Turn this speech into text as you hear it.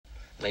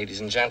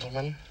Ladies and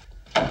gentlemen,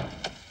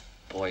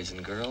 boys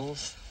and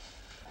girls,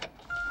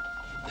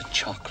 the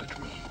chocolate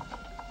room.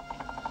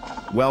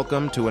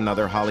 Welcome to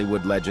another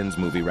Hollywood Legends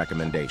movie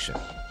recommendation.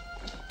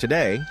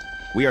 Today,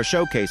 we are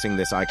showcasing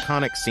this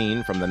iconic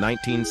scene from the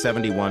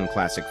 1971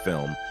 classic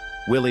film,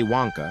 Willy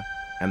Wonka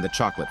and the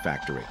Chocolate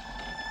Factory.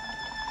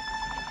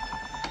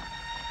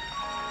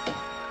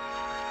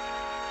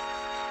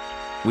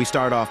 We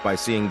start off by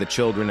seeing the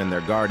children and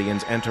their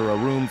guardians enter a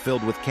room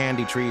filled with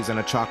candy trees and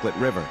a chocolate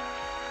river.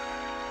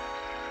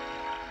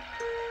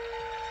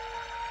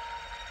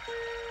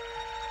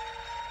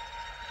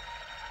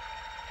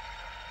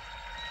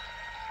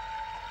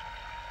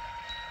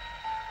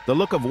 The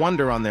look of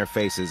wonder on their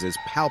faces is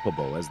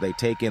palpable as they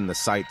take in the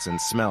sights and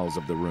smells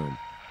of the room.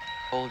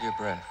 Hold your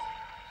breath.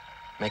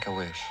 Make a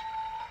wish.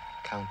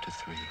 Count to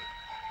 3.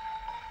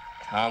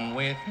 Come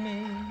with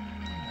me,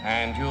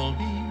 and you'll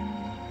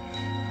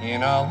be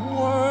in a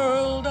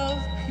world of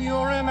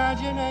pure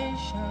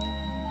imagination.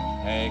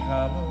 Take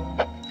a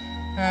look,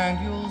 and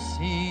you'll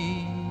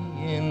see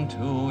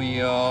into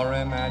your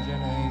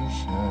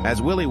imagination.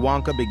 As Willy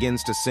Wonka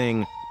begins to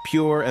sing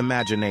Pure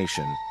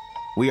Imagination,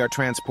 we are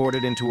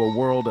transported into a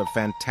world of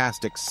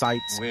fantastic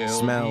sights,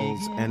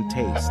 smells, and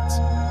tastes.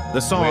 The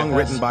song,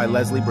 written by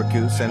Leslie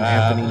Bricusse and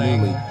Anthony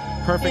Newley,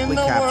 perfectly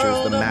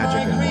captures the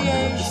magic and wonder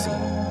of the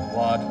scene.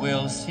 What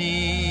we'll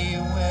see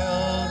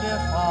will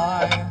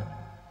defy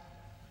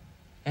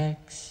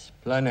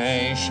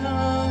explanation.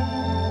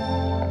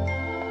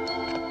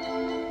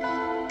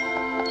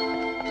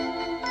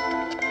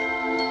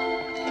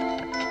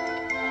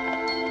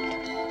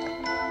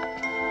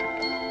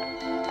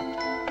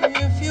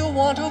 If you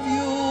want to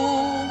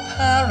view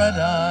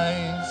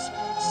paradise,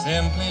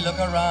 simply look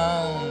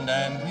around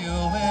and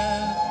view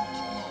it.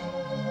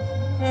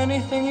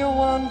 Anything you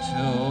want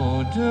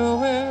to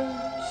do it.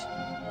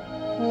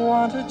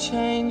 Want to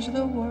change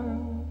the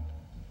world.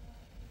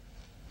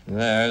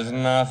 There's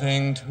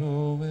nothing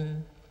to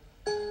it.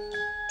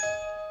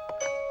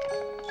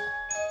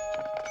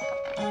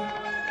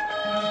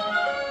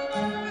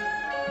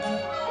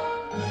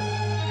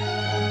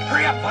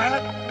 Hurry up,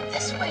 Violet.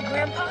 This way,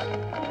 Grandpa.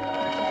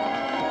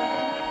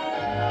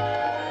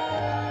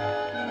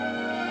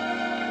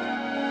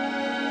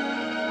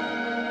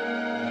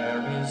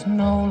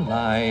 No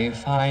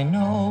life I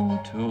know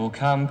to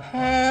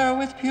compare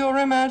with pure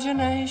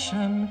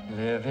imagination.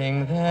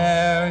 Living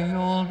there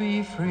you'll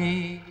be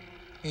free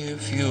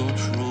if you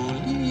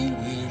truly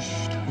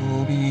wish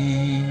to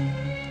be.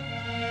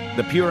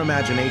 The pure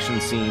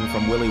imagination scene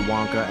from Willy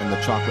Wonka and the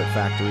Chocolate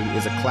Factory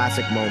is a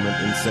classic moment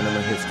in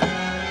cinema history.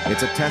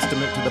 It's a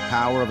testament to the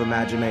power of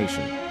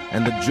imagination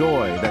and the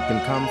joy that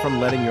can come from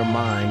letting your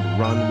mind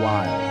run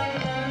wild.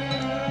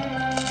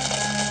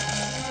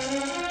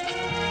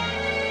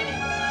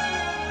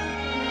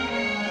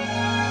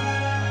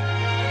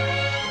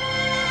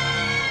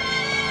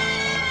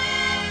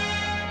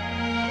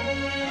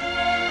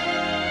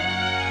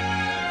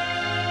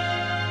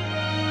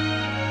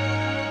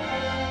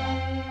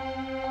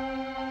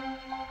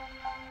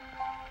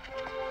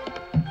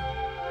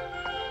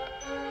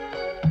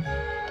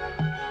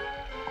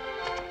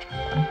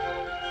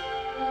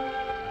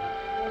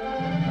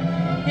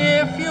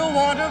 If you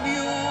want to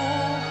view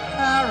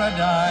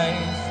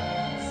paradise,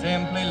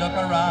 simply look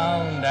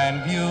around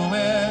and view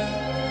it.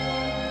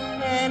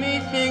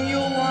 Anything you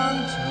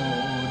want to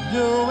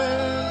do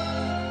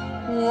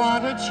it.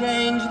 Want to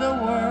change the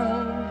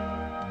world.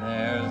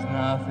 There's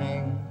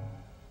nothing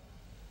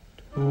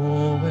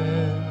to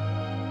it.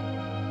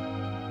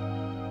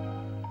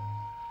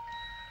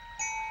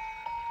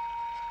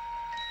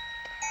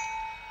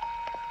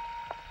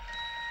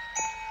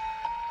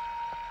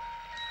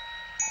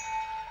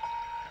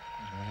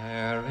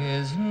 There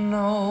is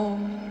no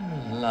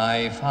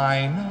life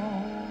I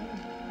know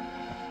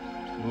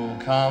to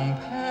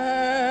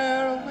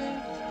compare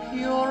with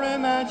pure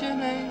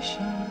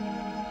imagination.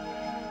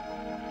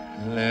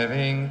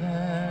 Living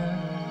there,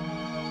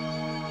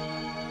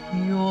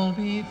 you'll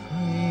be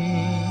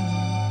free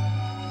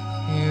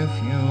if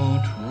you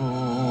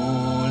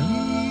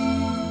truly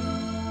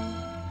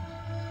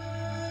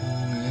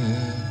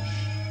wish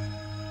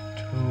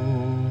to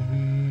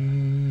be.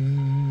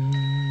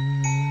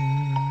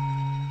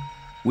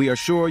 We are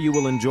sure you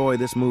will enjoy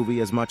this movie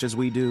as much as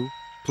we do.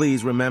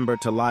 Please remember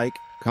to like,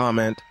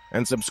 comment,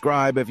 and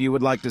subscribe if you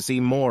would like to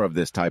see more of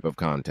this type of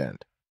content.